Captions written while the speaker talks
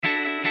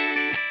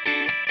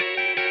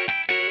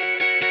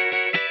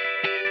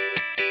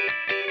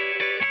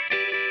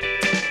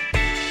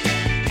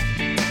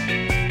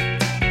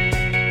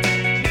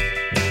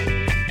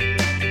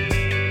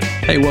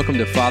Hey, welcome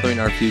to Fathering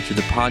Our Future,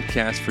 the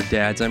podcast for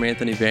dads. I'm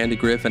Anthony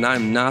Vandegrift, and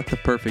I'm not the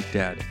perfect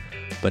dad,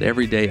 but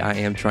every day I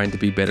am trying to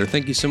be better.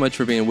 Thank you so much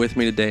for being with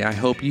me today. I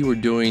hope you are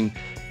doing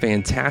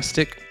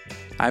fantastic.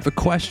 I have a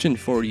question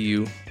for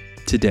you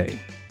today.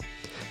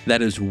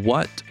 That is,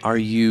 what are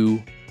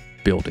you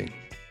building?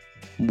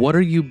 What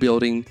are you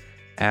building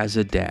as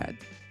a dad?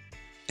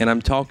 And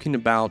I'm talking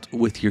about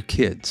with your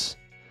kids.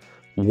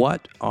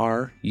 What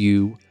are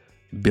you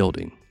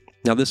building?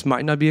 Now, this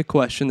might not be a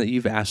question that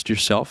you've asked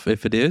yourself.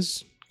 If it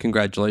is,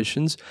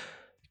 congratulations.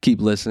 Keep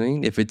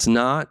listening. If it's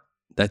not,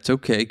 that's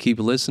okay.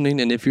 Keep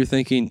listening. And if you're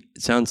thinking,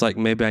 it sounds like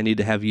maybe I need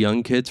to have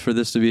young kids for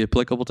this to be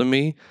applicable to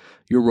me,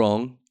 you're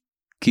wrong.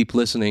 Keep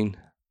listening.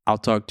 I'll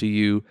talk to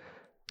you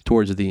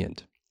towards the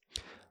end.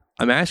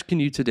 I'm asking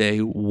you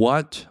today,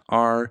 what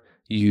are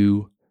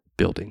you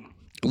building?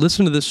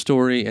 Listen to this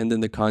story and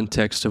then the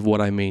context of what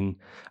I mean.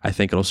 I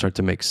think it'll start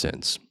to make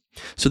sense.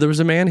 So there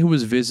was a man who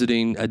was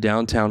visiting a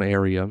downtown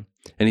area,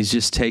 and he's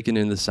just taking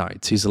in the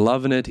sights. He's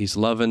loving it. He's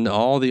loving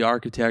all the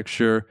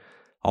architecture,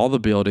 all the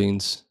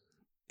buildings.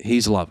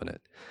 He's loving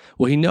it.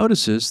 Well, he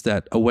notices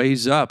that a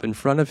ways up in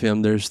front of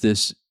him, there's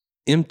this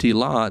empty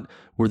lot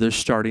where they're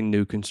starting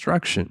new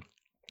construction.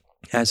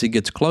 As he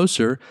gets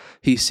closer,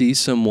 he sees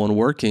someone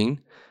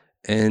working,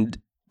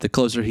 and the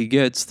closer he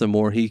gets, the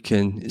more he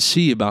can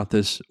see about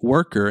this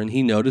worker, and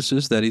he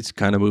notices that he's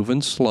kind of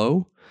moving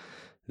slow,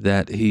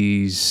 that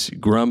he's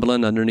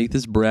grumbling underneath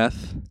his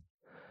breath,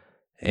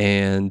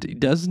 and he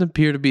doesn't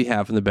appear to be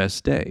having the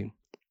best day.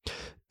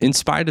 In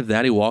spite of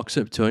that, he walks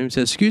up to him and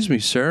says, "Excuse me,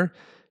 sir,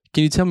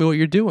 can you tell me what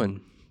you're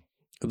doing?"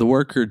 The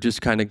worker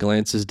just kind of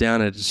glances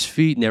down at his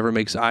feet, never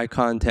makes eye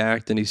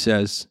contact, and he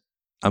says,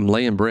 "I'm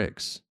laying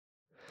bricks."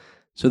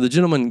 So the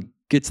gentleman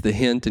gets the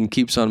hint and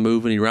keeps on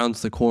moving. He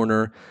rounds the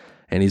corner,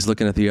 and he's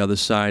looking at the other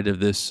side of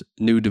this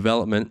new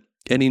development,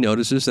 and he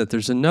notices that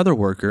there's another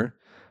worker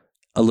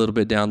a little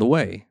bit down the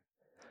way.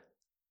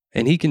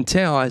 And he can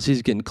tell as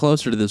he's getting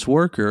closer to this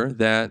worker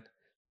that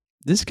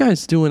this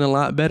guy's doing a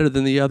lot better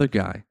than the other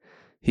guy.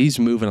 He's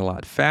moving a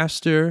lot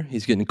faster.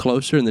 He's getting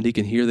closer, and then he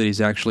can hear that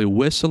he's actually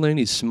whistling.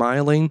 He's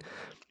smiling.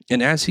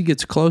 And as he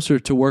gets closer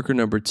to worker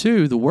number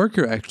two, the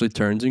worker actually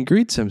turns and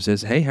greets him,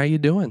 says, "Hey, how you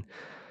doing?"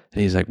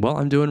 And he's like, "Well,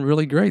 I'm doing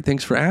really great.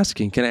 Thanks for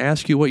asking. Can I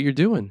ask you what you're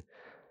doing?"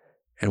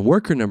 And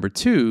worker number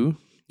two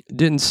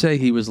didn't say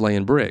he was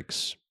laying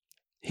bricks.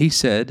 He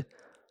said,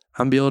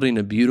 "I'm building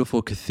a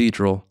beautiful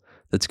cathedral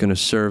that's going to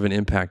serve and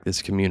impact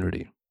this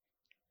community."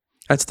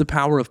 That's the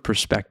power of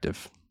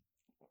perspective.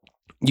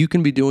 You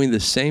can be doing the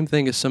same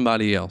thing as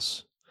somebody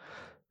else,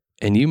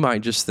 and you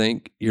might just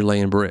think you're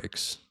laying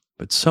bricks,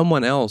 but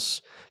someone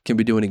else can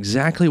be doing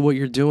exactly what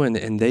you're doing,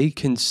 and they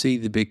can see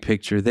the big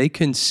picture. They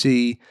can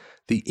see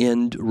the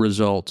end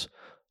result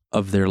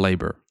of their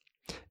labor.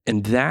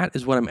 And that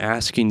is what I'm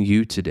asking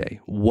you today.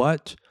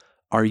 What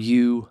are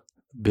you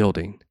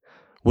building?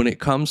 When it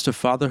comes to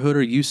fatherhood,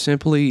 are you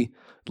simply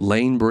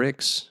laying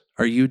bricks?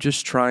 Are you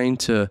just trying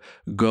to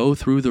go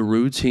through the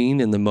routine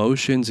and the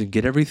motions and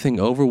get everything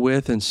over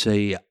with and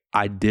say,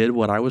 "I did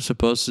what I was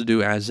supposed to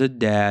do as a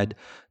dad.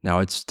 Now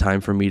it's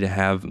time for me to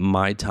have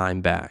my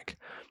time back"?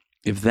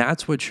 If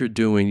that's what you're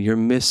doing, you're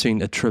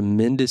missing a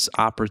tremendous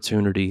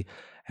opportunity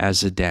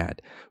as a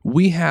dad.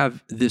 We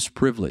have this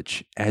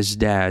privilege as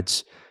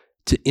dads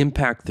to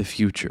impact the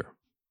future.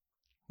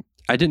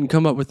 I didn't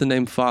come up with the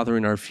name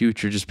Fathering Our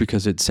Future just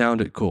because it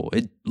sounded cool.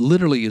 It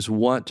literally is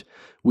what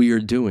we are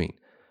doing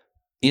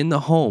in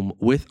the home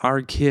with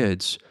our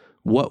kids,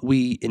 what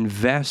we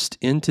invest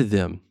into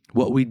them,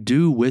 what we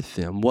do with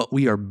them, what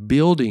we are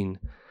building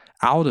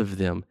out of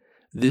them.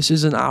 This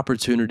is an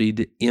opportunity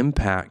to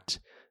impact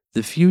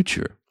the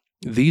future.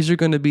 These are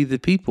going to be the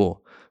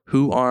people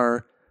who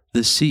are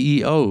the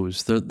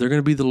CEOs. They're going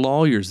to be the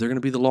lawyers. They're going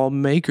to be the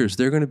lawmakers.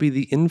 They're going to be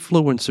the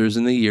influencers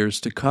in the years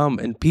to come,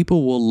 and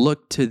people will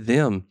look to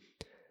them.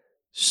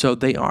 So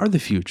they are the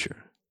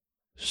future.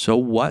 So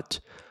what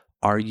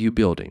are you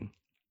building?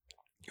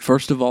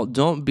 First of all,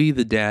 don't be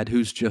the dad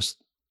who's just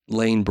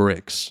laying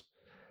bricks.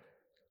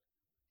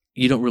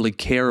 You don't really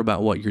care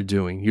about what you're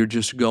doing. You're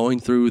just going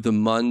through the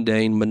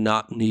mundane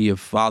monotony of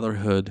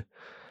fatherhood,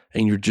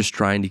 and you're just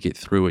trying to get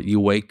through it. You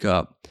wake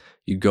up,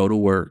 you go to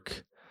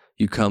work,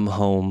 you come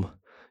home,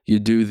 you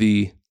do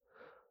the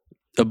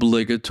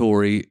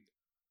obligatory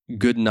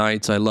good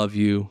nights, I love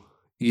you.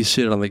 You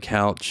sit on the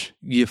couch,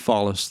 you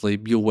fall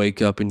asleep, you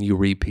wake up and you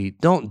repeat.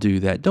 Don't do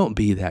that. Don't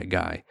be that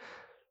guy.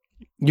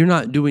 You're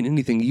not doing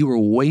anything. You are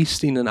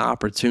wasting an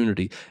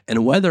opportunity.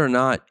 And whether or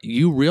not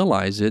you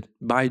realize it,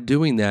 by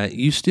doing that,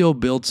 you still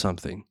build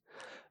something.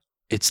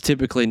 It's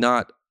typically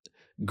not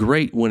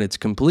great when it's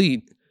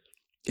complete.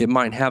 It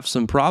might have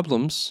some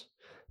problems,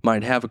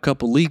 might have a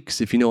couple leaks,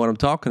 if you know what I'm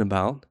talking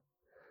about.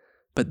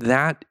 But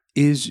that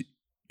is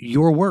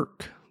your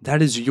work.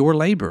 That is your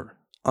labor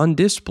on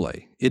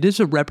display. It is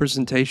a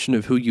representation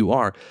of who you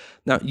are.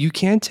 Now, you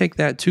can't take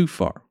that too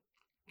far,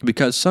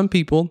 because some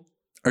people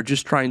are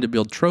just trying to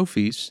build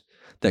trophies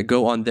that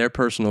go on their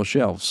personal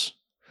shelves.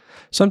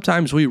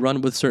 Sometimes we run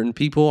with certain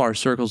people, our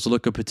circles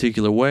look a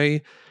particular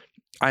way.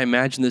 I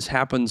imagine this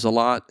happens a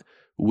lot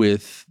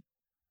with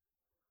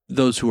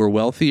those who are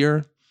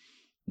wealthier,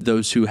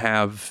 those who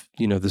have,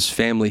 this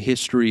family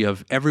history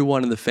of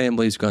everyone in the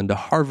family has gone to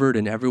Harvard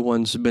and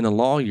everyone's been a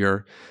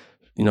lawyer,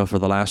 for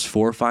the last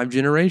 4 or 5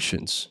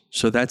 generations.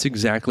 So that's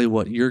exactly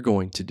what you're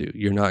going to do.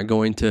 You're not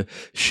going to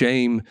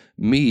shame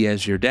me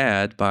as your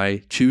dad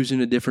by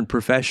choosing a different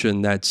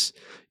profession that's,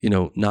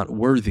 not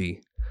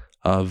worthy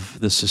of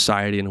the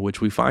society in which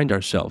we find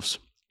ourselves.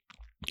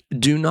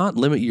 Do not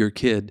limit your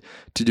kid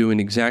to doing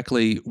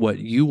exactly what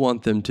you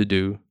want them to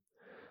do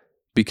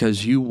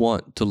because you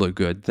want to look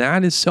good.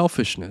 That is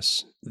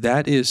selfishness.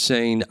 That is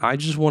saying, I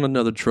just want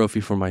another trophy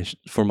for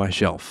my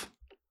shelf.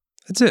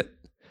 That's it.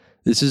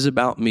 This is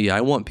about me. I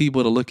want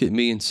people to look at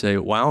me and say,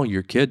 wow,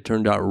 your kid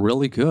turned out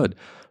really good.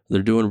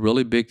 They're doing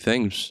really big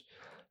things.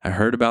 I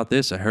heard about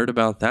this. I heard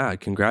about that.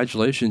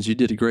 Congratulations. You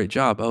did a great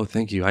job. Oh,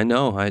 thank you. I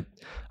know.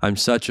 I'm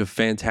such a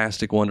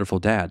fantastic, wonderful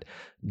dad.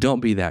 Don't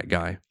be that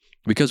guy.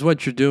 Because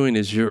what you're doing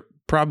is you're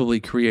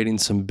probably creating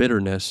some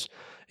bitterness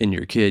in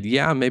your kid.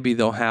 Yeah, maybe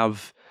they'll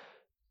have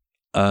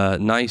a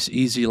nice,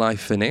 easy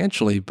life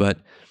financially, but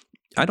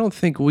I don't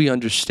think we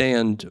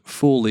understand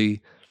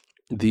fully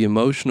the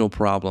emotional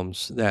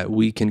problems that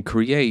we can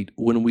create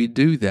when we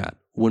do that,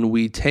 when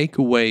we take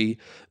away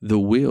the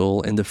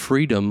will and the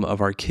freedom of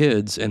our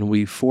kids and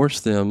we force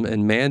them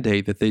and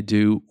mandate that they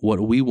do what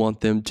we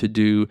want them to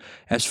do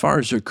as far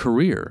as their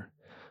career.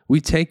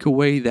 We take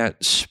away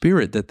that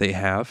spirit that they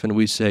have and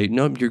we say,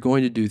 no, you're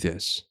going to do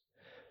this.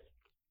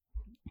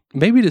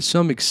 Maybe to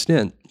some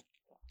extent,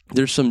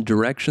 there's some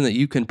direction that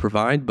you can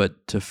provide,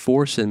 but to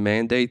force and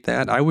mandate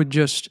that, I would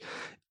just,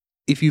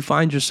 if you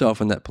find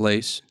yourself in that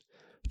place,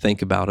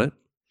 think about it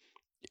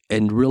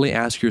and really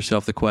ask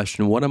yourself the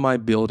question, what am I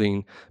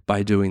building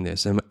by doing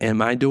this?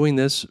 Am I doing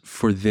this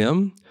for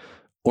them,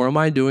 or am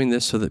I doing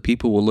this so that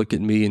people will look at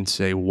me and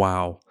say,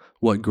 wow,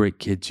 what great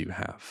kids you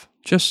have?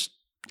 Just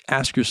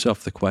ask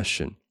yourself the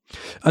question.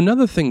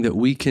 Another thing that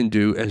we can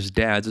do as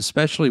dads,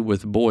 especially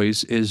with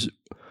boys, is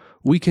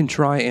we can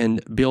try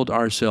and build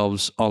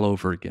ourselves all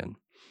over again.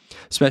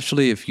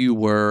 Especially if you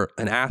were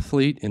an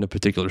athlete in a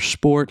particular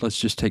sport. Let's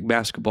just take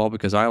basketball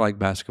because I like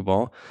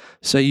basketball.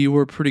 Say you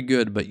were pretty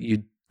good, but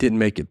you didn't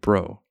make it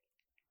pro.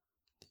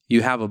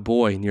 You have a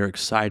boy and you're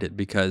excited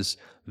because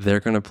they're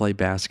going to play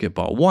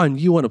basketball. 1,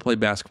 you want to play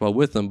basketball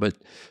with them, but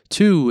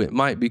 2, it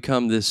might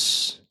become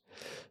this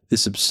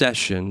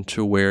obsession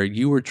to where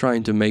you were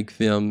trying to make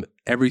them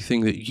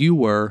everything that you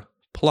were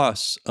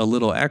plus a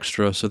little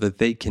extra so that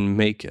they can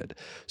make it,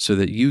 so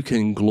that you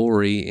can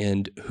glory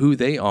in who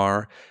they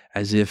are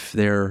as if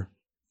they're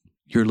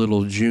your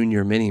little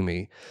junior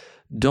mini-me.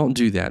 Don't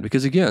do that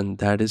because, again,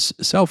 that is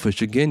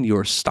selfish. Again,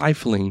 you're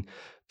stifling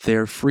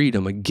their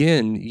freedom.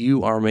 Again,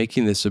 you are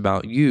making this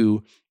about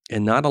you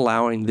and not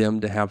allowing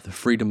them to have the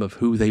freedom of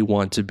who they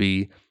want to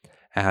be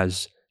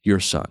as your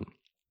son.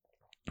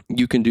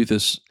 You can do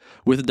this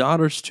with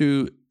daughters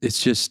too.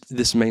 It's just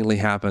this mainly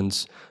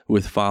happens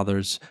with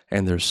fathers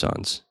and their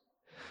sons.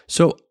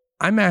 So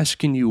I'm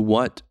asking you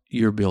what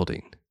you're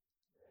building.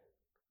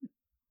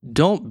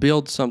 Don't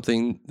build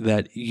something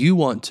that you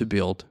want to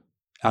build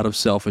out of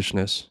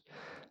selfishness,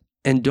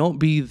 and don't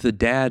be the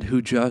dad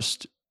who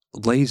just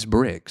lays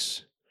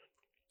bricks.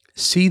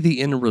 See the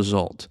end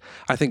result.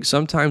 I think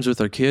sometimes with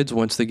our kids,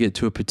 once they get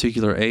to a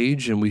particular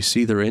age and we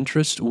see their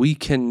interest, we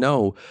can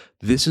know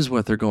this is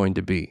what they're going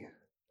to be.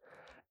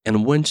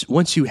 And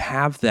once you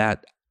have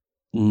that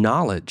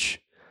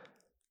knowledge,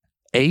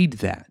 aid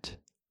that.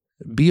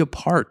 Be a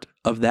part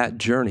of that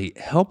journey.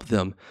 Help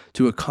them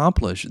to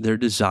accomplish their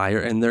desire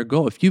and their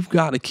goal. If you've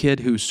got a kid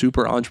who's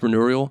super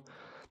entrepreneurial,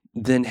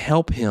 then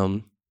help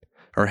him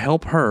or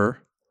help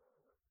her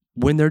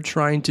when they're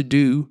trying to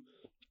do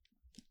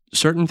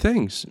certain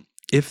things.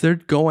 If they're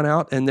going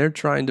out and they're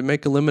trying to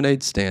make a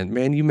lemonade stand,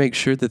 man, you make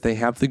sure that they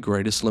have the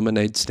greatest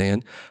lemonade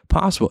stand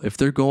possible. If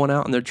they're going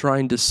out and they're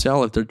trying to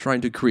sell, if they're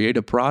trying to create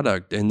a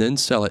product and then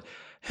sell it,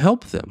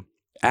 help them.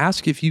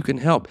 Ask if you can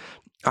help.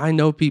 I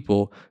know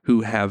people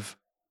who have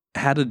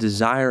had a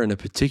desire in a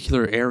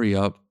particular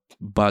area,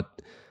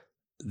 but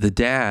the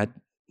dad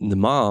and the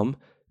mom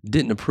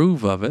didn't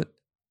approve of it.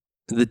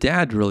 The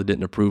dad really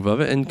didn't approve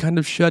of it and kind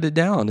of shut it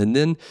down. And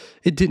then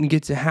it didn't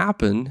get to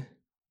happen.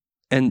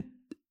 And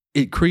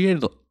it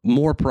created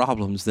more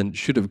problems than it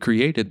should have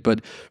created.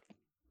 But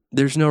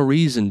there's no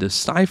reason to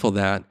stifle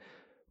that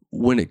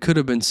when it could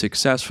have been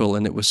successful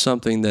and it was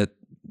something that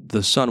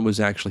the son was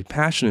actually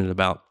passionate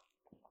about.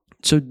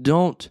 So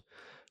don't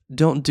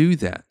do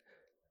that.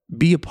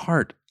 Be a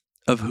part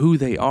of who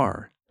they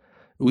are.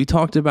 We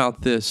talked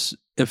about this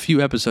a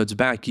few episodes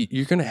back.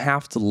 You're going to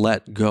have to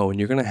let go and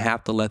you're going to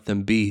have to let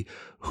them be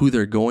who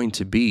they're going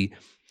to be.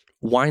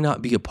 Why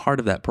not be a part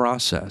of that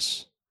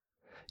process?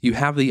 You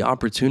have the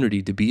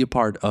opportunity to be a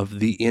part of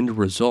the end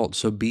result.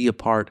 So be a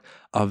part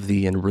of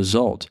the end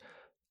result.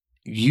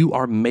 You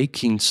are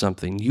making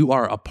something. You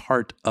are a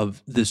part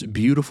of this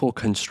beautiful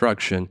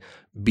construction.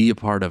 Be a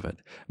part of it.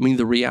 I mean,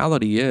 the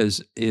reality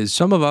is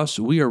some of us,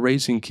 we are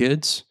raising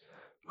kids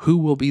who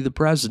will be the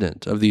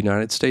president of the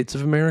United States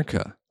of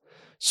America.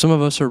 Some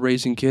of us are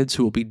raising kids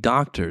who will be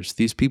doctors.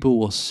 These people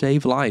will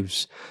save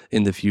lives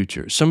in the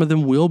future. Some of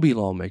them will be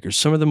lawmakers.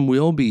 Some of them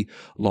will be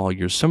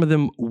lawyers. Some of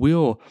them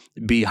will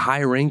be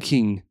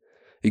high-ranking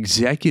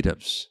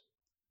executives.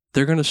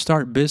 They're going to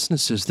start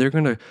businesses. They're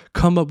going to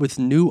come up with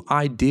new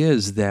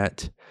ideas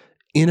that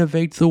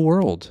innovate the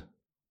world.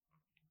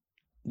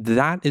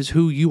 That is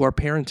who you are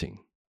parenting.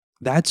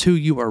 That's who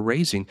you are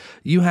raising.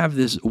 You have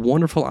this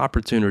wonderful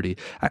opportunity.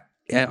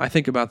 I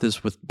think about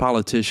this with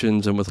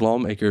politicians and with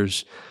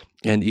lawmakers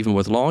and even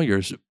with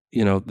lawyers.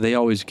 They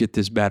always get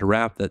this bad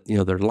rap that,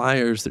 they're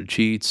liars, they're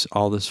cheats,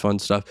 all this fun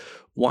stuff.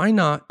 Why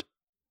not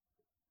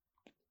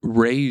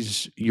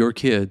raise your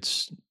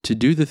kids to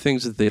do the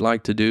things that they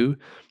like to do,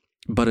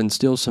 but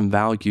instill some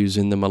values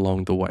in them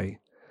along the way?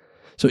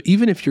 So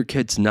even if your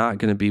kid's not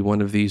going to be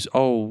one of these,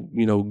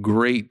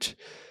 great,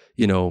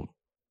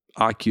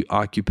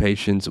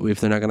 occupations, if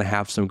they're not going to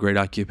have some great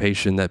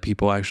occupation that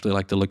people actually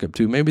like to look up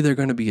to, maybe they're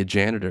going to be a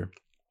janitor,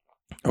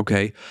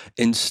 okay?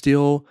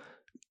 Instill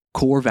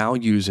core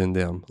values in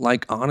them,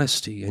 like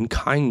honesty and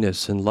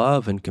kindness and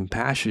love and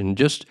compassion,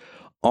 just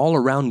all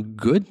around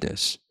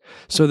goodness,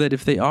 so that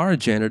if they are a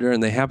janitor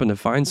and they happen to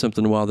find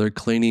something while they're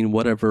cleaning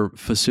whatever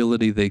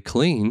facility they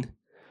clean,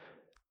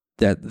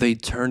 that they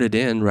turn it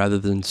in rather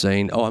than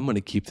saying, I'm going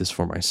to keep this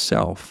for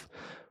myself.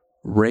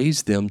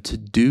 Raise them to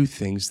do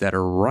things that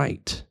are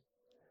right.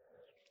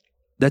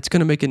 That's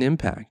going to make an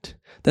impact.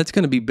 That's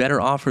going to be better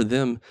off for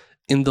them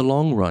in the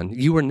long run.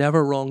 You are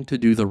never wrong to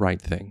do the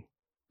right thing.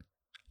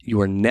 You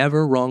are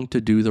never wrong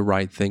to do the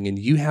right thing, and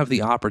you have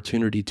the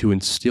opportunity to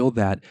instill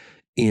that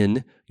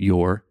in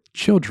your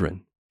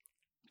children.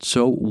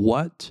 So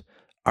what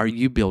are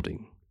you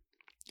building?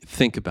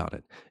 Think about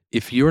it.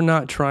 If you're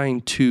not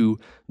trying to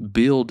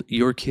build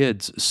your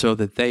kids so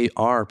that they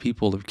are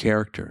people of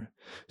character,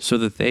 so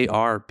that they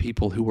are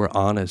people who are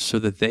honest, so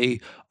that they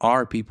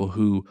are people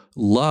who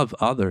love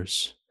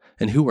others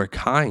and who are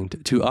kind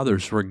to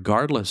others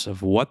regardless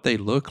of what they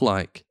look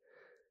like,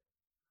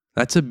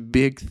 that's a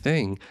big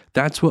thing.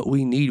 That's what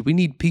we need. We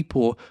need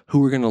people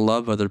who are going to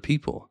love other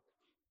people,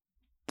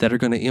 that are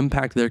going to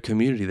impact their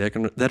community, that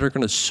are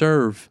going to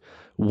serve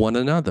one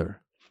another.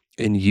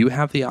 And you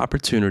have the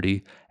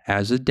opportunity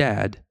as a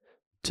dad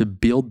to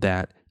build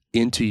that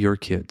into your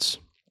kids.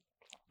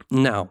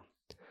 Now,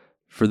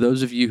 for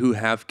those of you who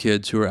have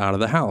kids who are out of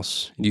the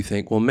house, and you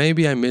think, well,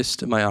 maybe I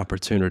missed my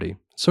opportunity.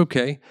 It's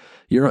okay.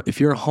 If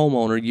you're a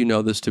homeowner, you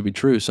know this to be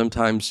true.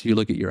 Sometimes you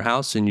look at your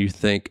house and you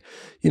think,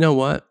 you know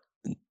what?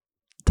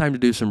 Time to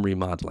do some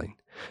remodeling.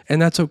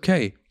 And that's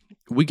okay.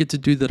 We get to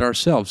do that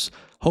ourselves.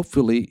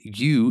 Hopefully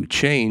you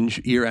change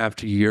year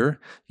after year.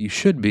 You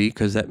should be,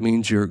 because that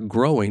means you're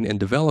growing and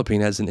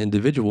developing as an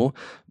individual,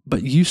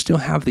 but you still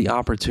have the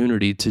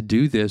opportunity to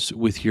do this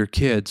with your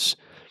kids.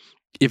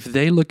 If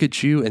they look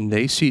at you and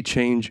they see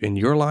change in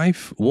your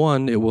life,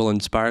 one, it will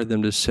inspire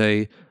them to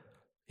say,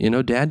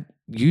 Dad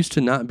used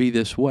to not be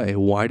this way.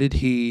 Why did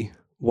he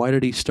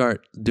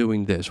start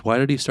doing this? Why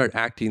did he start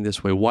acting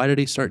this way? Why did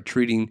he start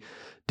treating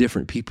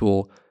different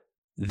people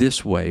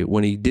this way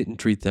when he didn't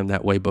treat them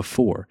that way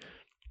before?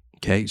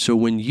 Okay, so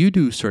when you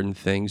do certain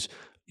things,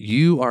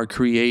 you are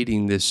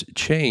creating this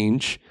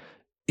change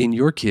in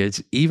your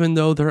kids, even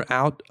though they're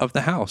out of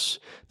the house.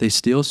 They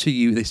still see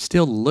you, they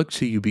still look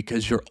to you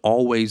because you're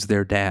always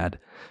their dad,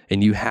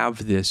 and you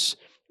have this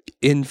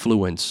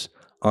influence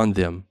on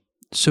them.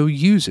 So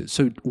use it.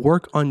 So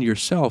work on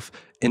yourself,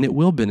 and it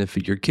will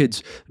benefit your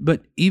kids.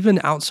 But even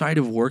outside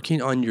of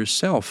working on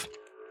yourself,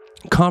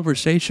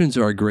 conversations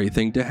are a great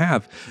thing to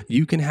have.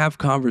 You can have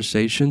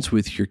conversations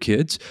with your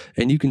kids,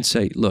 and you can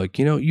say, look,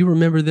 you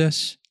remember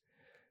this?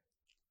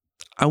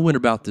 I went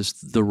about this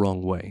the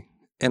wrong way.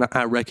 And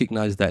I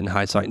recognize that in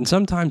hindsight. And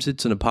sometimes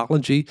it's an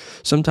apology.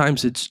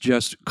 Sometimes it's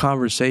just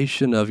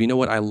conversation of,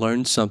 I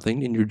learned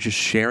something, and you're just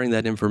sharing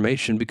that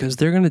information, because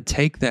they're going to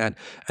take that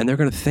and they're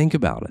going to think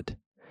about it.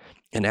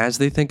 And as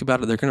they think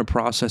about it, they're going to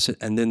process it,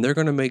 and then they're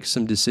going to make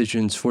some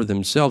decisions for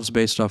themselves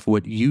based off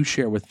what you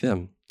share with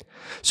them.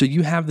 So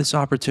you have this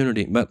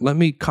opportunity, but let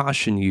me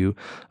caution you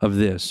of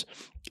this.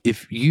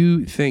 If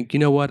you think,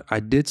 I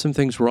did some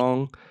things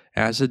wrong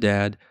as a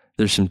dad,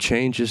 there's some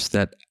changes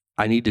that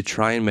I need to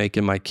try and make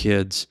in my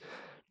kids,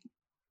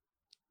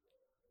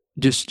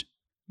 just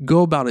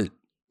go about it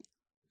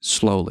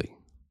slowly.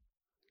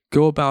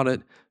 Go about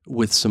it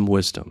with some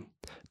wisdom.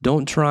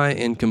 Don't try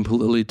and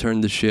completely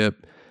turn the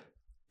ship,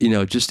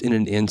 just in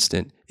an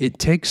instant. It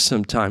takes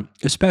some time,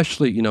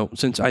 especially,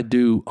 since I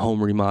do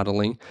home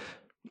remodeling.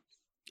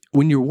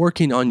 When you're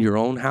working on your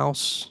own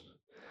house,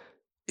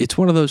 it's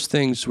one of those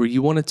things where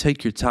you want to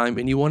take your time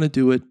and you want to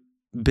do it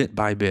bit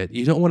by bit.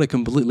 You don't want to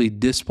completely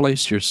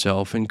displace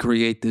yourself and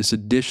create this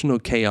additional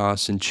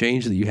chaos and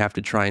change that you have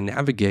to try and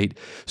navigate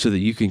so that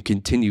you can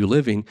continue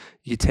living.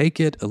 You take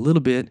it a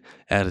little bit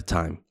at a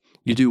time.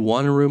 You do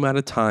one room at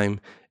a time,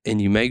 and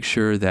you make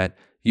sure that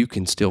you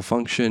can still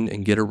function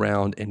and get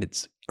around, and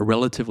it's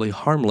relatively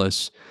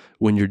harmless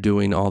when you're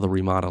doing all the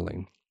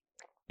remodeling.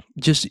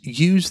 just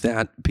use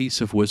that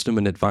piece of wisdom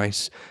and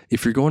advice.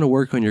 If you're going to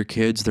work on your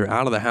kids, they're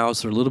out of the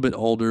house, they're a little bit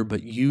older,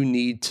 but you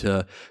need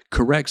to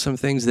correct some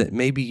things that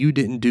maybe you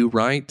didn't do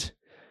right.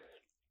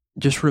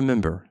 Just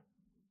remember,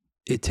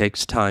 it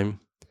takes time.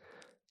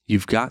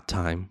 You've got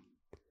time.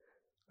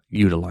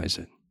 Utilize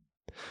it.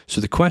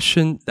 So the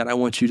question that I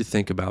want you to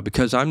think about,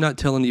 because I'm not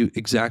telling you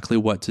exactly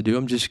what to do,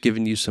 I'm just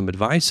giving you some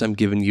advice, I'm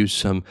giving you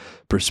some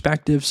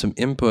perspective, some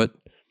input.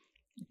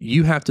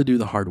 You have to do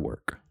the hard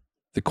work.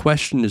 The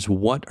question is,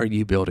 what are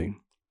you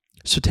building?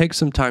 So take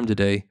some time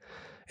today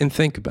and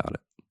think about it.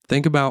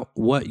 Think about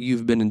what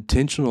you've been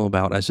intentional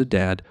about as a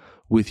dad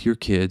with your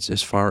kids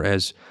as far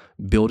as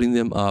building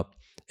them up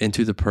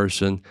into the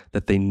person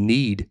that they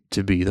need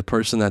to be, the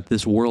person that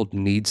this world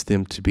needs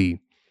them to be.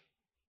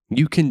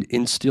 You can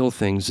instill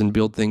things and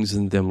build things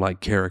in them like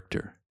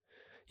character.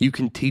 You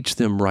can teach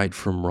them right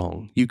from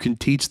wrong. You can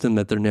teach them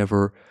that they're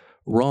never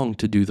wrong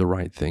to do the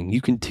right thing.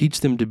 You can teach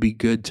them to be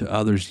good to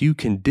others. You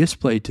can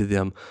display to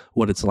them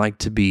what it's like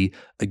to be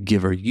a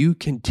giver. You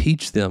can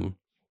teach them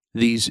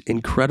these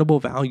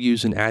incredible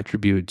values and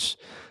attributes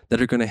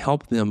that are going to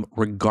help them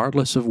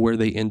regardless of where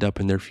they end up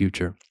in their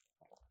future.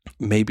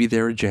 Maybe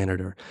they're a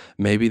janitor.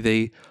 Maybe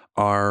they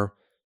never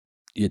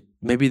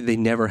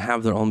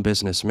have their own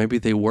business. Maybe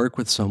they work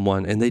with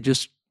someone and they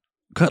just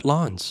cut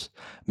lawns.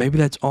 Maybe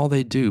that's all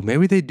they do.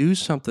 Maybe they do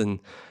something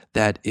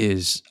that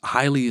is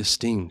highly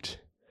esteemed.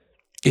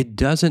 It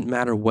doesn't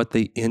matter what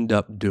they end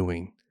up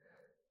doing.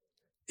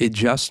 It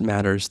just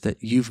matters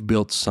that you've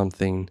built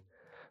something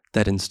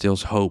that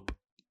instills hope,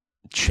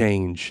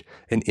 change,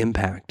 and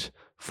impact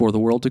for the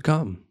world to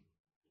come.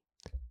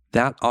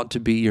 That ought to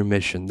be your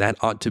mission. That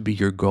ought to be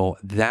your goal.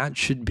 That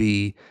should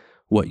be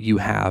what you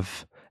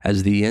have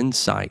as the end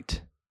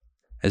sight,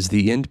 as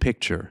the end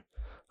picture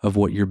of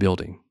what you're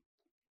building.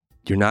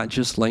 You're not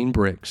just laying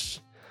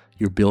bricks.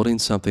 You're building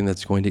something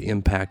that's going to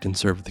impact and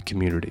serve the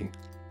community.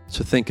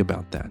 So think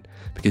about that,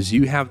 because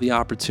you have the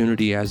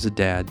opportunity as a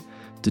dad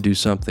to do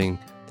something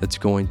that's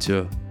going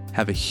to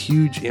have a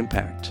huge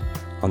impact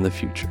on the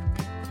future.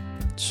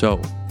 So,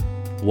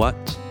 what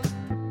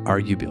are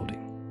you building?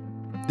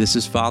 This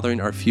is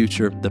Fathering Our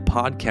Future, the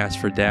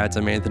podcast for dads.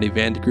 I'm Anthony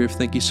Vandegrift.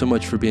 Thank you so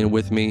much for being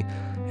with me,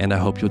 and I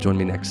hope you'll join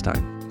me next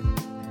time.